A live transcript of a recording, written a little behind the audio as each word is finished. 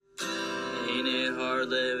Ain't it hard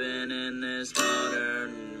living in this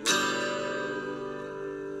modern world?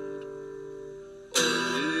 Or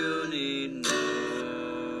do you need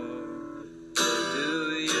more? Or do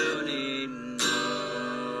you need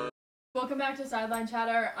more? Welcome back to Sideline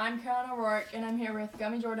Chatter. I'm Karen O'Rourke, and I'm here with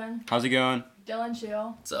Gummy Jordan. How's it going? Dylan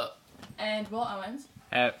Shield. What's up? And Will Owens.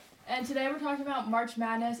 Hey. And today we're talking about March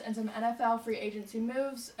Madness and some NFL free agency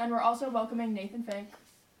moves, and we're also welcoming Nathan Fink,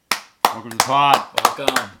 Welcome to the pod.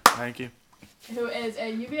 Welcome. Thank you. who is a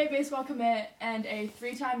UVA baseball commit and a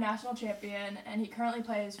three-time national champion, and he currently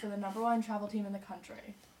plays for the #1 travel team in the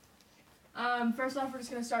country. First off, we're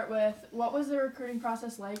just going to start with, what was the recruiting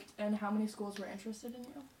process like, and how many schools were interested in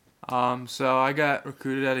you? So I got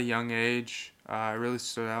recruited at a young age. I really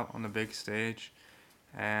stood out on the big stage.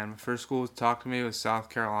 And my first school to talk to me was South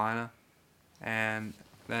Carolina, and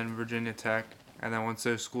then Virginia Tech. And then once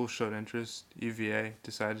those schools showed interest, UVA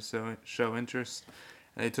decided to show interest.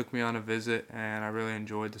 And they took me on a visit, and I really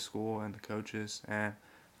enjoyed the school and the coaches. And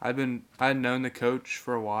I had known the coach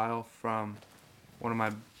for a while from one of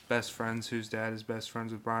my best friends, whose dad is best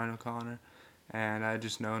friends with Brian O'Connor. And I had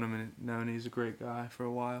just known him and known he's a great guy for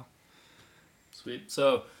a while. Sweet.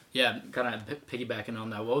 So, yeah, kind of piggybacking on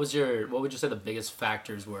that, what would you say the biggest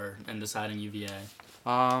factors were in deciding UVA?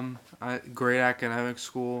 Great academic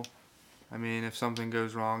school. I mean, if something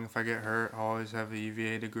goes wrong, if I get hurt, I'll always have a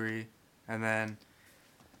UVA degree. And then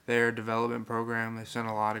their development program, they sent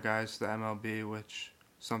a lot of guys to the MLB, which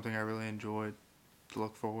is something I really enjoyed to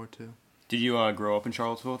look forward to. Did you grow up in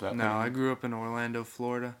Charlottesville? No, I grew up in Orlando,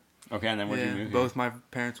 Florida. Okay, and then where did you move? Both my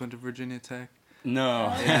parents went to Virginia Tech.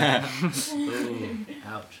 No. Ooh,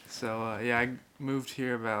 ouch. So, I moved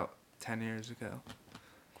here about 10 years ago.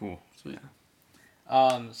 Cool. Sweet.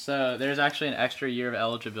 So there's actually an extra year of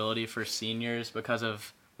eligibility for seniors because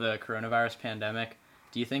of the coronavirus pandemic.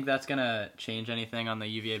 Do you think that's going to change anything on the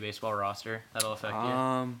UVA baseball roster that'll affect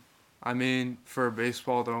you? I mean, for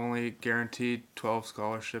baseball, they're only guaranteed 12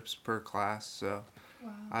 scholarships per class, so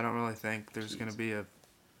Wow. I don't really think there's going to be a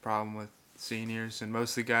problem with seniors. And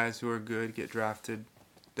most of the guys who are good get drafted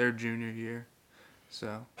their junior year.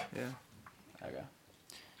 So, yeah. Okay.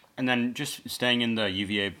 And then just staying in the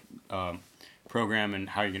UVA program and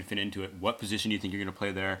how you're going to fit into it, what position do you think you're going to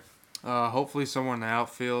play there? Hopefully somewhere in the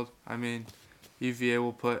outfield. I mean, UVA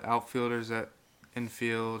will put outfielders at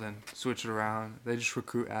infield and switch it around. They just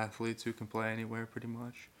recruit athletes who can play anywhere pretty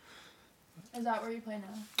much. Is that where you play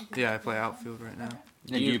now? Yeah, I play outfield right now.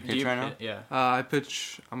 Do you pitch right now? Yeah. I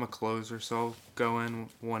pitch. I'm a closer, so I'll go in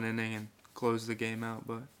one inning and close the game out.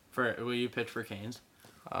 But Will you pitch for Canes?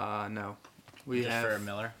 no, we Just for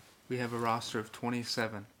Miller? We have a roster of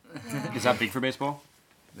 27. Is that big for baseball?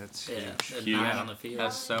 That's Yeah, huge. Huge. 9 on the field.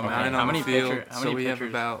 That's so Okay. many. 9 How on many the field. pitchers? So we have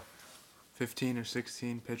about 15 or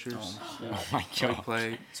 16 pitchers. Oh my We god.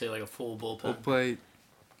 play. So you're like a full We'll bullpen. play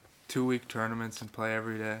 2-week tournaments and play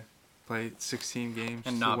every day. Play 16 games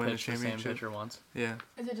And to not win the pitch the same championship. pitcher once? Yeah.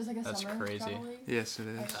 Is it just like a That's summer crazy. travel league? Yes, it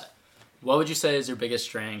is. Okay. What would you say is your biggest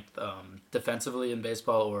strength defensively in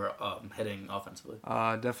baseball or hitting offensively?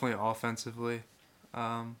 Definitely offensively.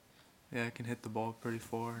 Yeah, I can hit the ball pretty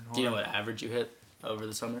far and hard. Do you know what average you hit over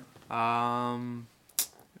the summer?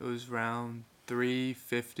 It was around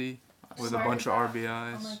 350 with a Where bunch is of that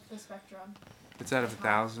RBIs. on like the spectrum? It's out of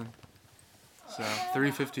 1,000. So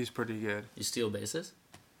 350 is pretty good. You steal bases?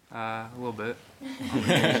 A little bit.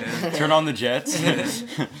 Turn on the Jets.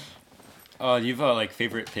 Do you have a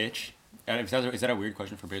favorite pitch? Is that a weird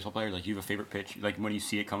question for baseball players? Like, you have a favorite pitch? Like, when you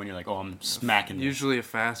see it coming, you're like, oh, I'm smacking this. Usually a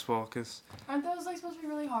fastball, because Aren't those like supposed to be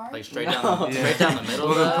really hard? Like straight down the middle?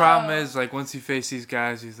 well, the though? problem is, like, once you face these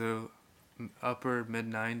guys who throw upper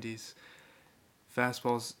mid-90s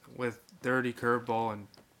fastballs with dirty curveball and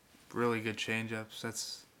really good changeups,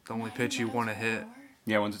 that's the only pitch you want to hit.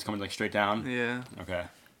 Yeah, once it's coming straight down? Yeah. Okay.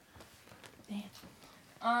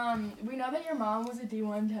 Damn. We know that your mom was a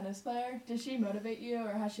D1 tennis player. Did she motivate you,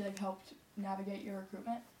 or has she helped navigate your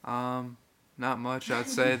recruitment? Not much. I'd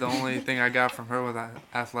say the only thing I got from her was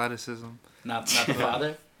athleticism. Not the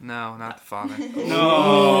father? No, not the father.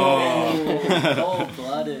 No!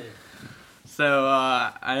 Cold-blooded. So,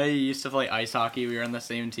 I used to play ice hockey. We were on the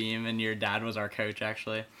same team, and your dad was our coach,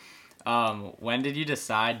 actually. When did you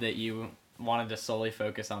decide that you wanted to solely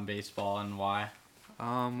focus on baseball, and why?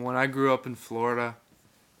 When I grew up in Florida,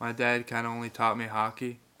 my dad kind of only taught me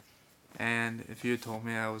hockey. And if you had told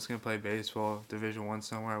me I was going to play baseball, Division I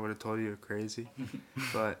somewhere, I would have told you you're crazy.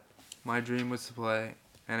 But my dream was to play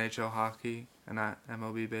NHL hockey and not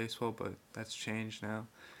MLB baseball, but that's changed now.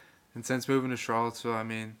 And since moving to Charlottesville, I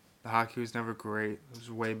mean, the hockey was never great. It was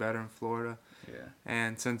way better in Florida. Yeah.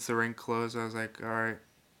 And since the rink closed, I was like, all right,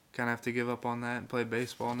 kind of have to give up on that and play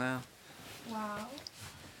baseball now. Wow.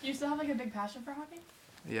 Do you still have like a big passion for hockey?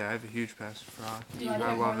 Yeah, I have a huge passion for hockey. Do you like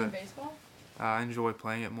I it more love than it. baseball? I enjoy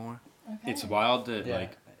playing it more. Okay. It's wild that Yeah,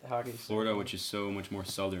 like hockey's so Florida, cool. which is so much more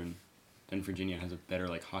southern than Virginia, has a better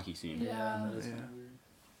like hockey scene. Yeah. that is Yeah. kinda weird.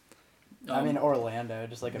 I mean, Orlando,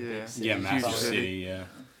 just like a Yeah. big city. Yeah, massive Huge city. city. Yeah.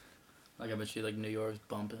 Like I bet you like New York's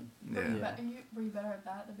bumping. Were you, Yeah. were you better at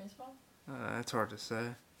that than baseball? It's hard to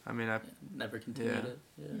say. I mean, Never continued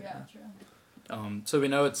Yeah. it. Yeah, true. So we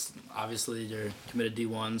know it's obviously you're committed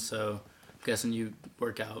D1, so I'm guessing you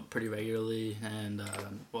work out pretty regularly and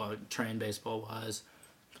train baseball wise.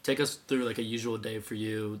 Take us through like a usual day for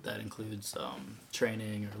you that includes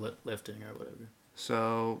training or lifting or whatever.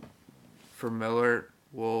 So, for Miller,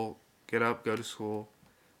 we'll get up, go to school,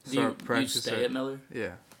 Do you practice. stay at Miller?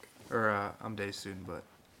 Yeah, or I'm day student, but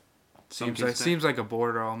Some seems kids like stay. seems like a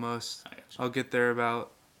border almost. I gotcha. I'll get there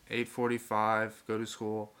about 8:45, go to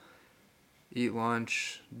school, eat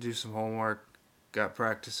lunch, do some homework. Got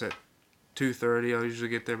practice at 2:30. I'll usually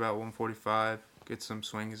get there about 1:45, get some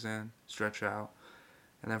swings in, stretch out,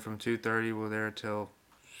 and then from 2:30 we're there till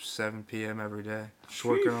 7 p.m. every day, just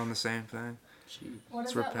working on the same thing. Jeez. What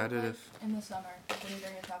It's does that repetitive. look like in the summer when you're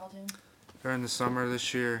doing a travel team? During the summer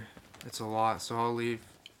this year, it's a lot, so I'll leave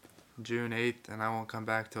June 8th and I won't come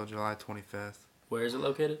back till July 25th. Where is it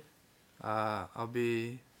located? I'll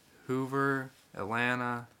be Hoover,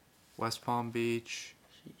 Atlanta, West Palm Beach,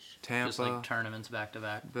 Sheesh. Tampa. Just like tournaments back to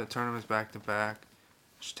back. The tournaments back to back.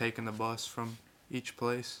 Just taking the bus from each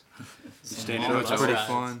place. Staying Long in So it's bus pretty rides.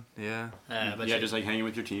 fun. Yeah. Yeah, but Yeah, just like hanging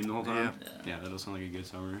with your team the whole time. Yeah. Yeah, that'll sound like a good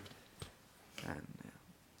summer. And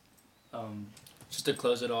Just to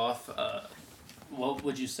close it off, what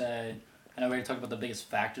would you say? I know we already talked about the biggest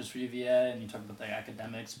factors for UVA, and you talked about the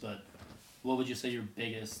academics, but what would you say your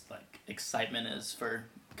biggest like excitement is for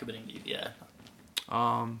committing to UVA?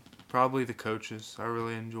 Probably the coaches. I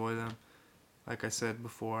really enjoy them. Like I said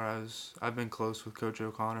before, I've been close with Coach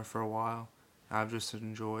O'Connor for a while. I've just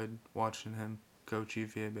enjoyed watching him coach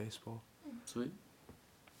UVA baseball. Sweet.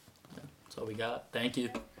 Yeah, that's all we got. Thank you.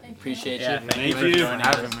 Thank you. Appreciate Yeah, you. thank Thank you for you. joining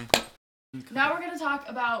us. Having me. Now we're going to talk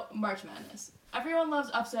about March Madness. Everyone loves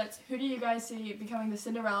upsets. Who do you guys see becoming the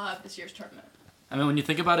Cinderella of this year's tournament? I mean, when you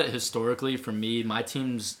think about it historically, for me, my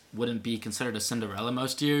teams wouldn't be considered a Cinderella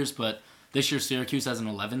most years, but this year Syracuse has an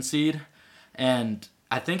 11 seed, and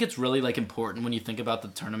I think it's really like important when you think about the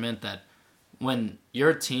tournament that when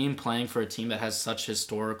you're a team playing for a team that has such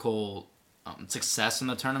historical success in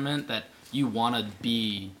the tournament that you want to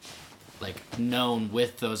be like known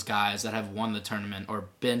with those guys that have won the tournament or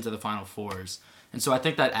been to the Final Fours. And so I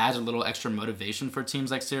think that adds a little extra motivation for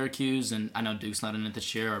teams like Syracuse, and I know Duke's not in it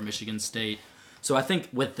this year, or Michigan State. So I think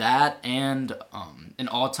with that and an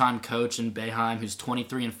all-time coach in Boeheim who's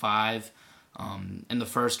 23-5 in the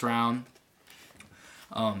first round,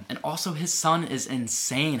 and also his son is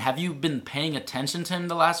insane. Have you been paying attention to him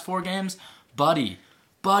the last 4 games? Buddy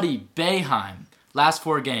Boeheim, last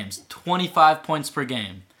 4 games, 25 points per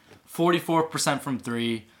game, 44% from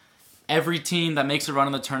 3. Every team that makes a run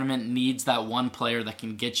in the tournament needs that one player that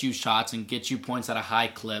can get you shots and get you points at a high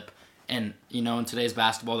clip. And, you know, in today's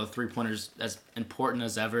basketball, the three-pointer's as important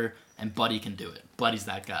as ever, and Buddy can do it. Buddy's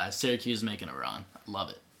that guy. Syracuse is making a run. I love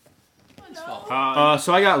it. No.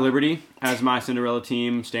 So I got Liberty as my Cinderella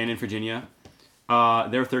team, staying in Virginia.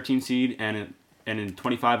 They're a 13 seed, and in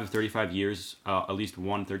 25 of 35 years, at least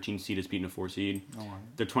one 13 seed has beaten a 4 seed. Oh, wow.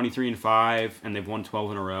 They're 23-5, and they've won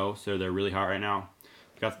 12 in a row, so they're really hot right now.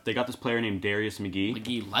 They got this player named Darius McGee.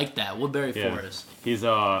 McGee like that. Woodbury Yeah. Forest. He's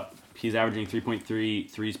averaging 3.3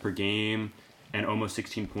 threes per game and almost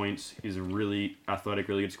 16 points. He's a really athletic,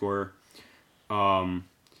 really good scorer.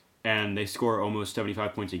 And they score almost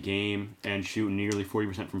 75 points a game and shoot nearly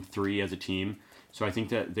 40% from 3 as a team. So I think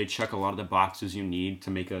that they check a lot of the boxes you need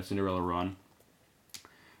to make a Cinderella run.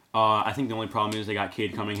 I think the only problem is they got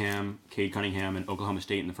Cade Cunningham and Oklahoma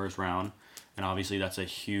State in the first round. And obviously that's a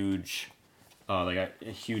huge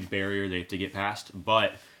barrier they have to get past.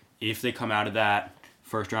 But if they come out of that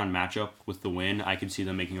first round matchup with the win, I could see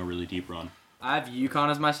them making a really deep run. I have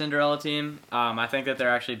UConn as my Cinderella team. I think that they're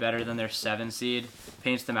actually better than their 7 seed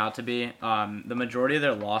paints them out to be. The majority of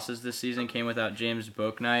their losses this season came without James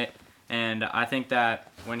Bouknight, and I think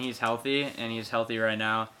that when he's healthy, and he's healthy right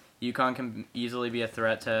now, UConn can easily be a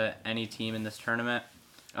threat to any team in this tournament.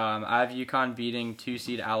 I have UConn beating 2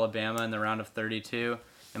 seed Alabama in the round of 32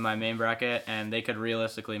 in my main bracket, and they could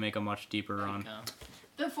realistically make a much deeper run. Yeah.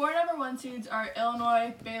 The 4 number 1 seeds are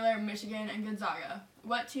Illinois, Baylor, Michigan, and Gonzaga.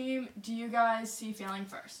 What team do you guys see failing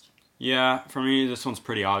first? Yeah, for me, this one's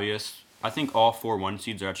pretty obvious. I think all 4 1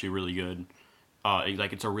 seeds are actually really good.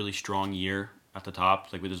 It's a really strong year at the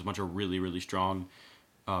top. There's a bunch of really, really strong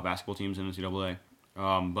basketball teams in NCAA.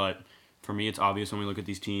 But for me, it's obvious when we look at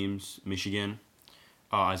these teams. Michigan,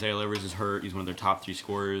 Isaiah Livers is hurt. He's one of their top 3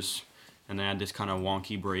 scorers. And they had this kind of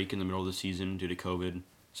wonky break in the middle of the season due to COVID.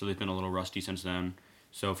 So they've been a little rusty since then.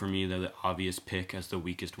 So for me, they're the obvious pick as the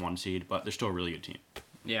weakest 1 seed, but they're still a really good team.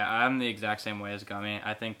 Yeah, I'm the exact same way as Gummy.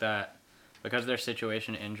 I think that because of their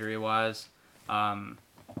situation injury-wise,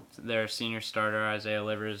 their senior starter, Isaiah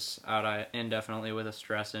Livers, out indefinitely with a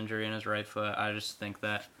stress injury in his right foot. I just think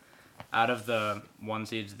that out of the 1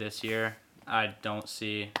 seeds this year, I don't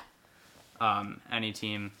see any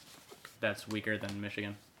team that's weaker than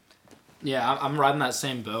Michigan. Yeah, I'm riding that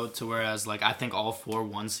same boat to whereas, like, I think all 4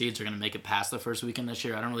 1 seeds are going to make it past the first weekend this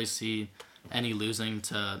year. I don't really see any losing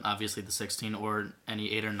to, obviously, the 16 or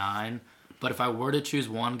any 8 or 9. But if I were to choose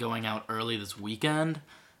one going out early this weekend,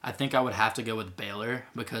 I think I would have to go with Baylor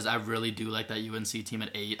because I really do like that UNC team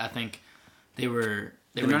at 8. I think they're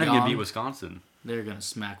not even going to beat Wisconsin. They're going to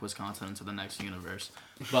smack Wisconsin into the next universe.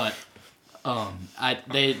 But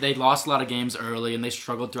they lost a lot of games early, and they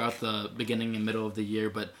struggled throughout the beginning and middle of the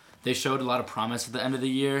year, but they showed a lot of promise at the end of the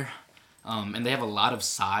year, and they have a lot of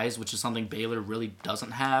size, which is something Baylor really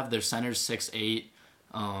doesn't have. Their center's 6'8",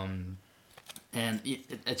 and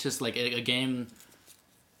it's just like a game.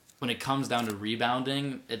 When it comes down to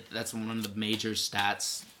rebounding, that's one of the major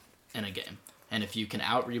stats in a game. And if you can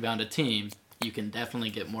out-rebound a team, you can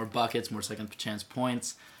definitely get more buckets, more second-chance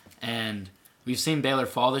points. And we've seen Baylor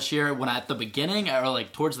fall this year. When at the beginning, or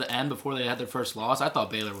like towards the end before they had their first loss, I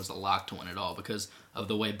thought Baylor was a lock to win it all because of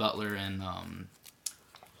the way Butler and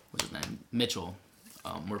what's his name, Mitchell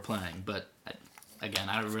were playing. But again,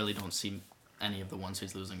 I really don't see any of the 1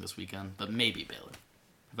 seeds losing this weekend, but maybe Baylor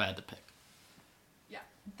if I had to pick.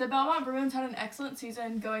 The Belmont Bruins had an excellent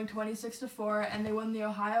season, going 26-4, and they won the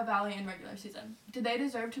Ohio Valley in regular season. Did they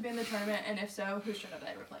deserve to be in the tournament, and if so, who should have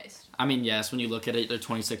they replaced? I mean, yes, when you look at it, they're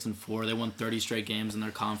 26-4. They won 30 straight games in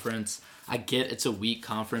their conference. I get it's a weak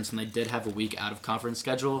conference, and they did have a weak out-of-conference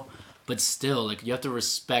schedule, but still, like, you have to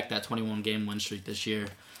respect that 21-game win streak this year.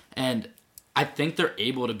 And I think they're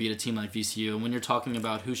able to beat a team like VCU. And when you're talking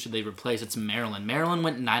about who should they replace, it's Maryland. Maryland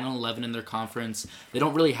went 9-11 in their conference. They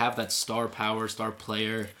don't really have that star power, star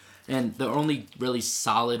player. And the only really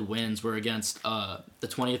solid wins were against the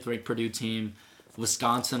 20th ranked Purdue team,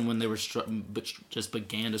 Wisconsin when they were just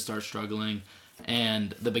began to start struggling,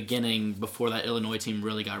 and the beginning before that Illinois team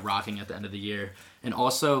really got rocking at the end of the year. And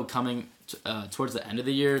also coming towards the end of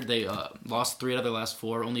the year, they lost 3 out of their last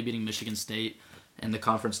 4, only beating Michigan State in the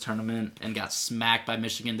conference tournament and got smacked by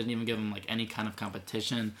Michigan. Didn't even give them like any kind of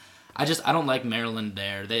competition. I don't like Maryland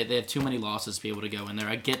there. They have too many losses to be able to go in there.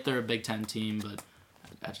 I get they're a Big Ten team, but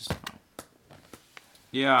I just don't.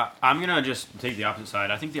 Yeah, I'm going to just take the opposite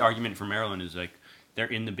side. I think the argument for Maryland is like they're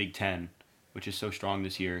in the Big Ten, which is so strong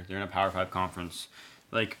this year. They're in a Power 5 conference.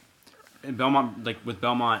 Like in Belmont, like with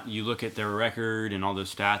Belmont, you look at their record and all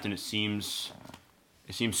those stats and it seems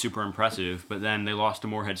super impressive, but then they lost to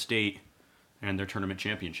Morehead State and their tournament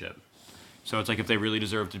championship. So it's like if they really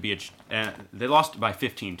deserve to be they lost by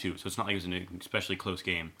 15 too, so it's not like it was an especially close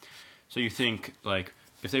game. So you think like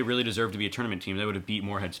if they really deserve to be a tournament team, they would have beat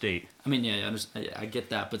Morehead State. I mean, yeah, I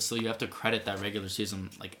get that, but still you have to credit that regular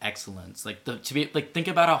season like excellence. Like to be like think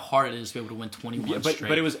about how hard it is to be able to win 21 straight.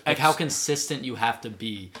 But it was like how consistent you have to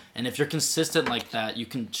be, and if you're consistent like that, you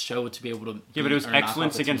can show it to be able to. Yeah, but it was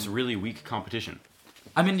excellence against really weak competition.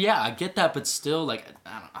 I mean, yeah, I get that, but still, like,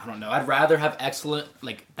 I don't know. I'd rather have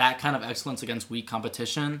that kind of excellence against weak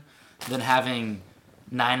competition than having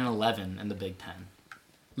 9-11 in the Big Ten,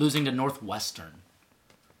 losing to Northwestern.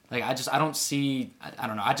 Like, I don't see. I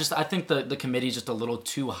don't know. I think the committee's just a little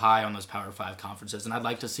too high on those Power 5 conferences, and I'd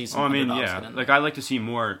like to see some. Like I'd like to see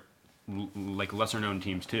more, like lesser known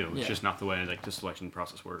teams too. It's just not the way like the selection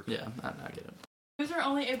process works. Yeah, I get it. Schools are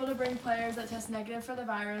only able to bring players that test negative for the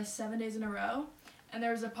virus 7 days in a row. And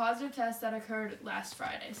there was a positive test that occurred last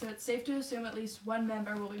Friday, so it's safe to assume at least one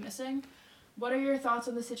member will be missing. What are your thoughts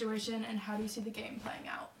on the situation, and how do you see the game playing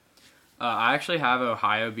out? I actually have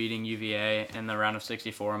Ohio beating UVA in the round of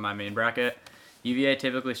 64 in my main bracket. UVA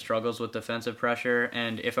typically struggles with defensive pressure,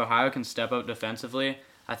 and if Ohio can step up defensively,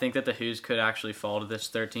 I think that the Hoos could actually fall to this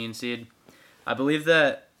 13 seed. I believe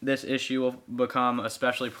that this issue will become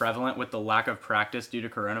especially prevalent with the lack of practice due to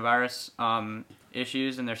coronavirus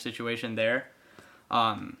issues and their situation there.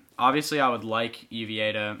 Obviously, I would like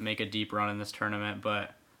UVA to make a deep run in this tournament,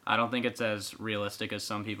 but I don't think it's as realistic as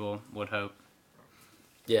some people would hope.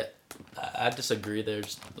 Yeah, I disagree.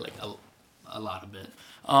 There's like a lot of it.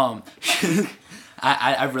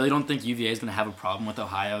 I really don't think UVA is going to have a problem with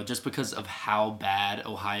Ohio just because of how bad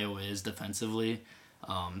Ohio is defensively.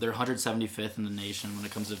 They're 175th in the nation when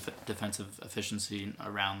it comes to defensive efficiency,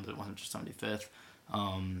 around the 175th.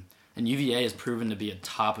 And UVA has proven to be a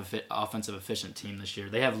top offensive efficient team this year.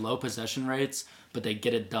 They have low possession rates, but they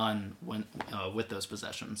get it done with those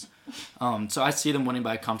possessions. So I see them winning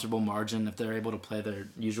by a comfortable margin if they're able to play their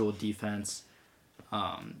usual defense.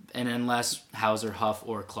 And unless Hauser, Huff,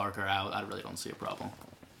 or Clark are out, I really don't see a problem.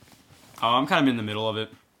 I'm kind of in the middle of it.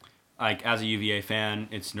 Like, as a UVA fan,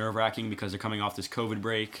 it's nerve-wracking because they're coming off this COVID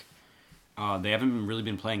break. They haven't really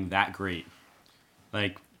been playing that great.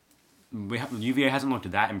 Like, UVA hasn't looked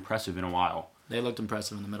that impressive in a while. They looked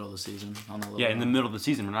impressive in the middle of the season. In the middle of the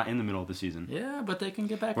season. We're not in the middle of the season. Yeah, but they can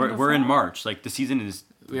get back. We're in March. Like, the season is.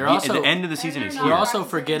 The end of the season is here. We're also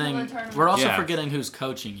forgetting who's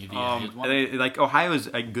coaching UVA. Ohio's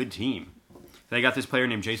a good team. They got this player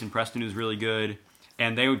named Jason Preston who's really good,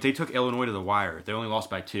 and they took Illinois to the wire. They only lost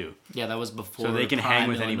by 2. Yeah, that was before. So they can hang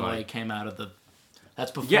with Illinois anybody. Came out of the.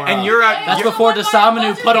 That's before. Yeah, and you're out. That's before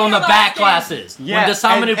DeSamanu put on the back glasses. Yeah, when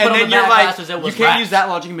DeSamanu put on the back glasses, it was. You can't use that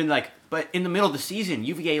logic and be like, but in the middle of the season,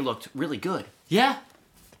 UVA looked really good. Yeah.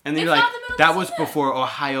 And then you're like, that was before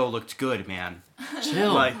Ohio looked good, man.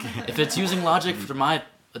 Chill. If it's using logic from my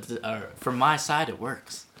side, it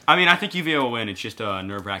works. I mean, I think UVA will win. It's just a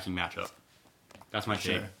nerve-wracking matchup. That's my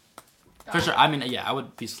take. For sure. I mean, yeah, I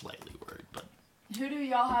would be slightly worried, but. Who do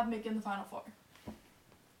y'all have making the Final Four?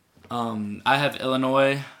 I have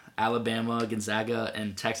Illinois, Alabama, Gonzaga,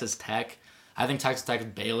 and Texas Tech. I think Texas Tech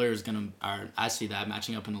and Baylor I see that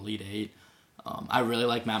matching up in Elite Eight. I really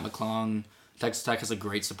like Matt McClung. Texas Tech has a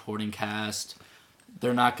great supporting cast.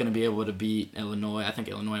 They're not going to be able to beat Illinois. I think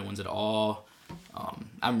Illinois wins it all.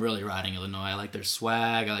 I'm really riding Illinois. I like their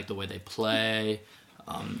swag. I like the way they play.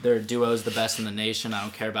 Their duo is the best in the nation. I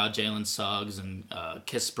don't care about Jalen Suggs and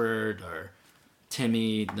Kispert or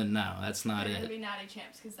Timmy. No, that's not They're going it. to be natty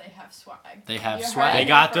champs because they have swag. They have swag. They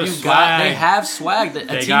got the swag. They have swag.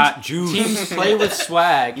 They got juice. Teams play with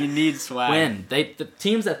swag. You need swag. Win. The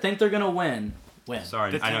teams that think they're going to win.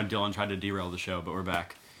 Sorry, I know Dylan tried to derail the show, but we're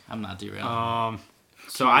back. I'm not derailing.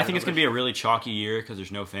 So I think it's going to be a really chalky year because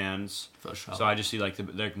there's no fans. For sure. So I just see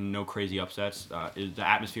there no crazy upsets. The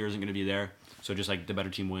atmosphere isn't going to be there. So just like the better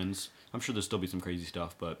team wins. I'm sure there'll still be some crazy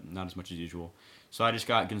stuff, but not as much as usual. So I just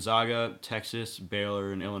got Gonzaga, Texas,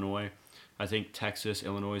 Baylor, and Illinois. I think Texas,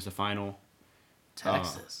 Illinois is the final.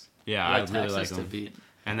 Texas. Yeah, I really like them. To beat.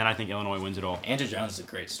 And then I think Illinois wins it all. Andrew Jones is a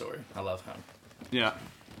great story. I love him. Yeah.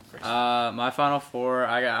 My Final Four,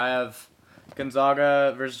 I have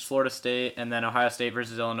Gonzaga versus Florida State, and then Ohio State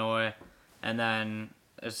versus Illinois, and then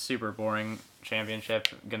a super boring championship,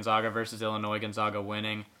 Gonzaga versus Illinois, Gonzaga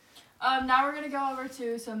winning. Now we're going to go over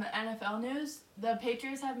to some NFL news. The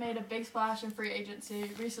Patriots have made a big splash in free agency,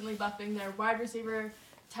 recently buffing their wide receiver,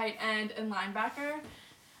 tight end, and linebacker.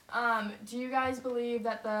 Do you guys believe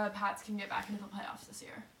that the Pats can get back into the playoffs this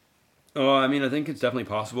year? Oh, I mean, I think it's definitely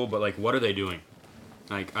possible, but like, what are they doing?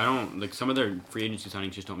 Like, some of their free agency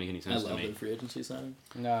signings just don't make any sense to me. I love their free agency signing.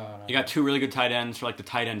 No. You got 2 really good tight ends for like the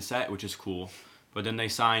tight end set, which is cool. But then they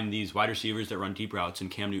sign these wide receivers that run deep routes, and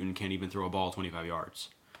Cam Newton can't even throw a ball 25 yards.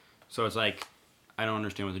 So it's like, I don't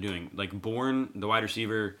understand what they're doing. Like, Bourne, the wide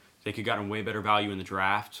receiver, they could have gotten way better value in the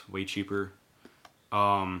draft, way cheaper.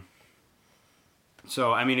 So,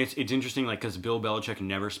 I mean, it's interesting, like, because Bill Belichick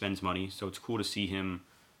never spends money, so it's cool to see him,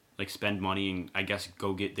 like, spend money and, I guess,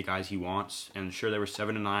 go get the guys he wants. And sure, they were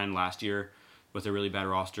 7-9 last year with a really bad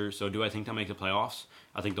roster. So do I think they'll make the playoffs?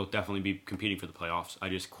 I think they'll definitely be competing for the playoffs. I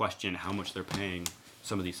just question how much they're paying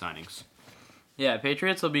some of these signings. Yeah,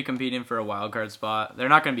 Patriots will be competing for a wild card spot. They're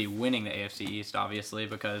not going to be winning the AFC East, obviously,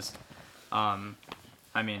 because, I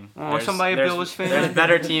mean, there's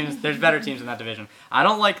better teams. There's better teams in that division. I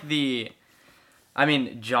don't like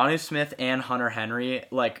Jonnu Smith and Hunter Henry.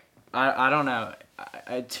 Like, I don't know.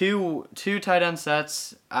 Two tight end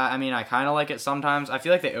sets. I mean, I kind of like it sometimes. I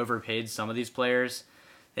feel like they overpaid some of these players.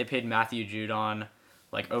 They paid Matthew Judon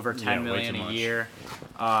like over $10 million a year.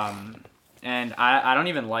 And I don't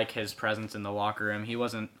even like his presence in the locker room. He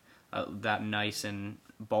wasn't that nice in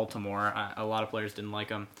Baltimore. A lot of players didn't like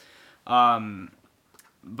him.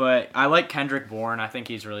 But I like Kendrick Bourne. I think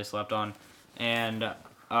he's really slept on. And,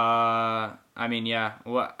 I mean, yeah.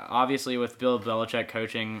 Obviously, with Bill Belichick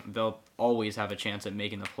coaching, they'll always have a chance at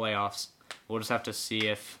making the playoffs. We'll just have to see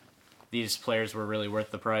if these players were really worth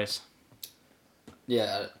the price.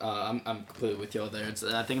 Yeah, I'm completely with you all there.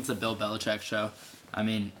 I think it's a Bill Belichick show. I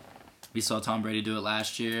mean, we saw Tom Brady do it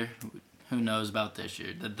last year. Who knows about this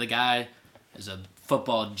year? The guy is a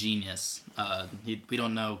football genius. We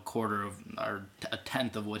don't know a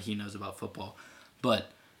tenth of what he knows about football.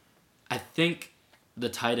 But I think the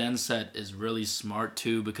tight end set is really smart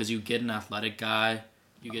too because you get an athletic guy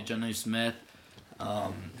You get Jonnu Smith,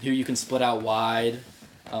 who you can split out wide.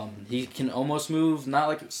 He can almost move, not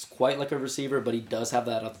like quite like a receiver, but he does have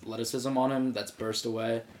that athleticism on him that's burst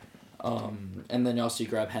away. And then also you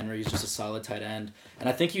grab Henry, he's just a solid tight end. And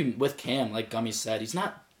I think with Cam, like Gummy said, he's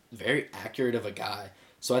not very accurate of a guy.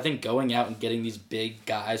 So I think going out and getting these big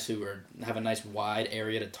guys who have a nice wide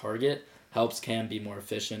area to target helps Cam be more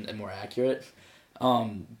efficient and more accurate.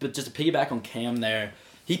 But just to piggyback on Cam there,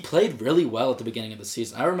 he played really well at the beginning of the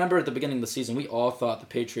season. I remember at the beginning of the season, we all thought the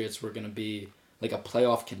Patriots were going to be like a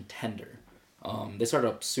playoff contender. They started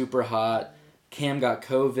up super hot. Cam got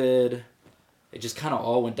COVID. It just kind of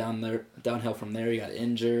all went downhill from there. He got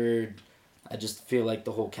injured. I just feel like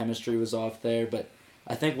the whole chemistry was off there. But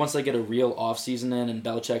I think once they get a real offseason in and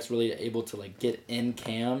Belichick's really able to like get in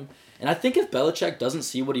Cam, and I think if Belichick doesn't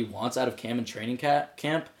see what he wants out of Cam in training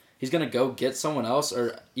camp, he's going to go get someone else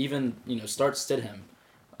or even, start Stidham.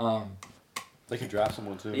 They could draft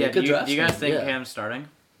someone too. Yeah, do you guys think yeah. Cam's starting?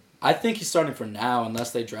 I think he's starting for now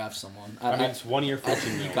unless they draft someone. I mean, it's 1 year, $14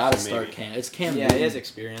 million. You gotta so start maybe. Cam. It's Cam. Yeah, Newton. he has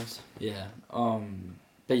experience. Yeah.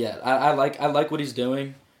 But yeah, I like what he's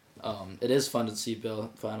doing. It is fun to see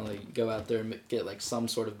Bill finally go out there and get like some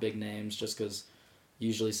sort of big names, just because you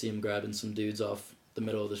usually see him grabbing some dudes off the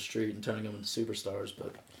middle of the street and turning them into superstars.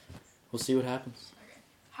 But we'll see what happens. Okay.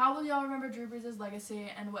 How will y'all remember Drew Brees'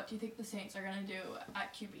 legacy, and what do you think the Saints are gonna do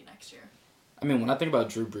at QB next year? I mean, when I think about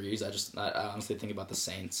Drew Brees, I honestly think about the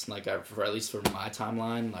Saints. Like, for at least for my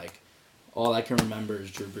timeline, like, all I can remember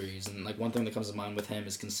is Drew Brees. And, like, one thing that comes to mind with him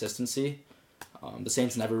is consistency. The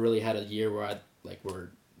Saints never really had a year where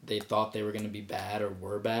they thought they were going to be bad or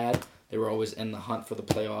were bad. They were always in the hunt for the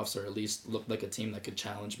playoffs or at least looked like a team that could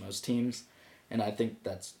challenge most teams. And I think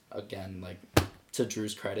that's, again, like, to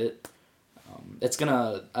Drew's credit.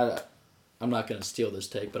 I'm not going to steal this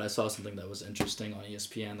take, but I saw something that was interesting on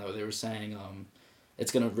ESPN that they were saying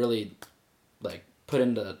it's going to really like put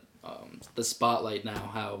into the spotlight now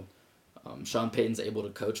how Sean Payton's able to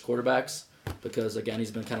coach quarterbacks because, again, he's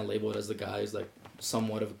been kind of labeled as the guy who's like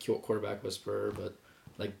somewhat of a quarterback whisperer, but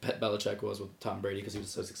like Belichick was with Tom Brady because he was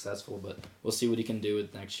so successful. But we'll see what he can do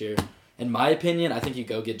with next year. In my opinion, I think you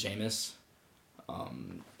go get Jameis.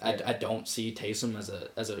 I don't see Taysom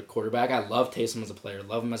as a quarterback. I love Taysom as a player.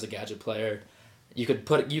 Love him as a gadget player. You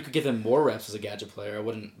could give him more reps as a gadget player. I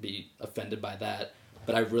wouldn't be offended by that.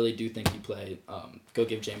 But I really do think go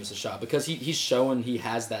give Jameis a shot because he's showing he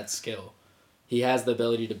has that skill. He has the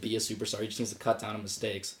ability to be a superstar. He just needs to cut down on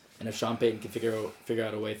mistakes. And if Sean Payton can figure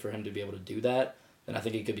out a way for him to be able to do that, then I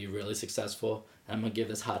think he could be really successful. And I'm gonna give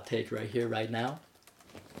this hot take right here, right now.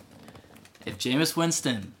 If Jameis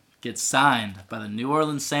Winston gets signed by the New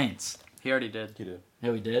Orleans Saints. He already did. He did.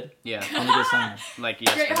 Yeah, we did? Yeah. When did he get signed? Like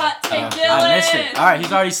yesterday. Great hot take, Dylan! I missed it. All right,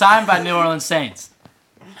 he's already signed by New Orleans Saints.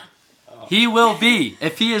 He will be,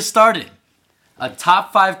 if he is starting, a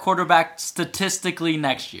top 5 quarterback statistically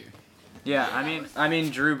next year. Yeah, I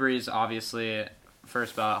mean, Drew Brees obviously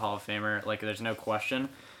first ballot Hall of Famer. Like, there's no question.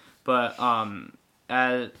 But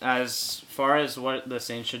as far as what the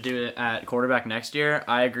Saints should do at quarterback next year,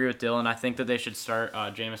 I agree with Dylan. I think that they should start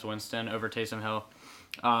Jameis Winston over Taysom Hill.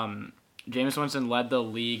 Jameis Winston led the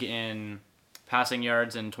league in passing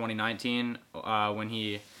yards in 2019 when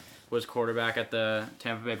he was quarterback at the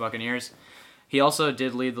Tampa Bay Buccaneers. He also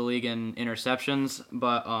did lead the league in interceptions,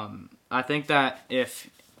 but I think that if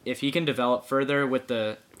he can develop further with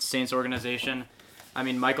the Saints organization, I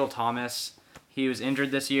mean, Michael Thomas, he was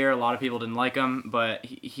injured this year. A lot of people didn't like him, but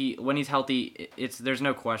he when he's healthy, there's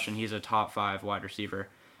no question he's a top 5 wide receiver.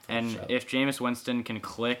 And if Jameis Winston can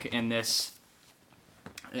click in this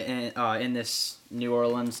New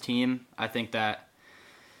Orleans team, I think that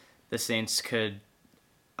the Saints could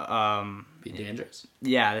Be dangerous.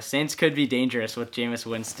 Yeah, the Saints could be dangerous with Jameis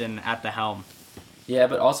Winston at the helm. Yeah,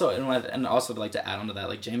 but also, and also like to add on to that,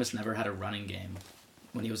 like Jameis never had a running game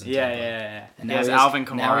when he was in Tampa. Yeah. And He has Alvin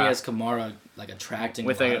Kamara. Now he has Kamara like attracting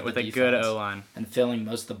with a good O-line. and filling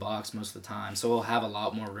most of the box most of the time. So we'll have a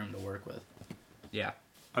lot more room to work with. Yeah.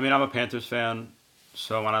 I mean, I'm a Panthers fan,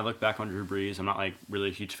 so when I look back on Drew Brees, I'm not like really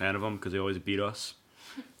a huge fan of him because they always beat us.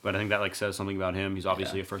 But I think that like says something about him. He's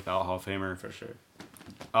obviously a first ballot Hall of Famer For sure.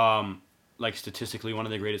 Like statistically one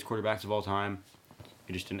of the greatest quarterbacks of all time.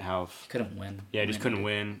 He just didn't have. He couldn't win. Yeah, he just couldn't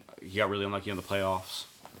win. He got really unlucky in the playoffs.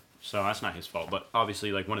 So that's not his fault, but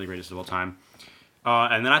obviously like one of the greatest of all time.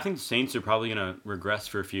 And then I think the Saints are probably going to regress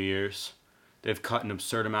for a few years. They've cut an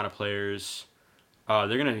absurd amount of players. They're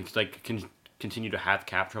going to like continue to have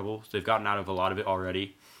cap trouble. They've gotten out of a lot of it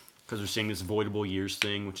already because they're seeing this voidable years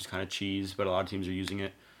thing, which is kind of cheese, but a lot of teams are using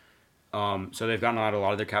it. So they've gotten out of a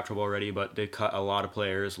lot of their cap trouble already, but they've cut a lot of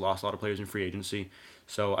players, lost a lot of players in free agency.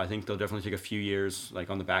 So I think they'll definitely take a few years, like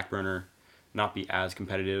on the back burner, not be as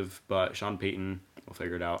competitive. But Sean Payton will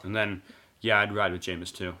figure it out. And then, yeah, I'd ride with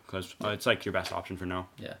Jameis too, because it's like your best option for now.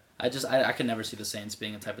 Yeah, I could never see the Saints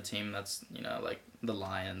being a type of team that's like the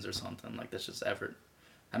Lions or something like that's just ever.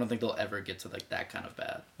 I don't think they'll ever get to like that kind of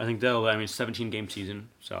bad. I think they'll. I mean, 17-game season,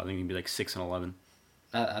 so I think it'll be like 6-11.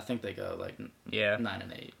 I think they go like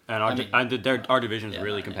 9-8. And our division is yeah,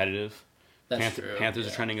 really 9-8. competitive. That's true. Panthers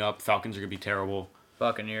yeah. are trending up. Falcons are gonna be terrible.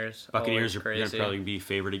 Buccaneers Are always gonna crazy. probably be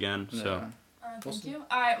favored again. So Yeah. Thank you.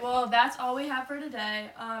 All right, well, that's all we have for today.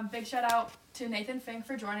 Big shout out to Nathan Fink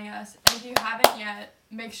for joining us. And if you haven't yet,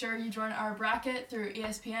 make sure you join our bracket through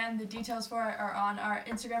ESPN. The details for it are on our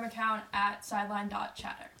Instagram account at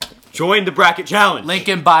sideline.chatter. join the bracket challenge. Link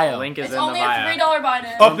in bio. Link is It's in the only a bio. $3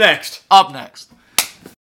 buy-in. Up next. Up next.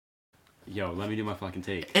 Yo, let me do my fucking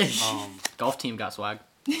take. Golf team got swag.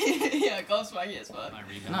 Yeah, go swaggy as fuck.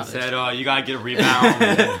 Said you gotta get a rebound.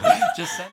 Just say.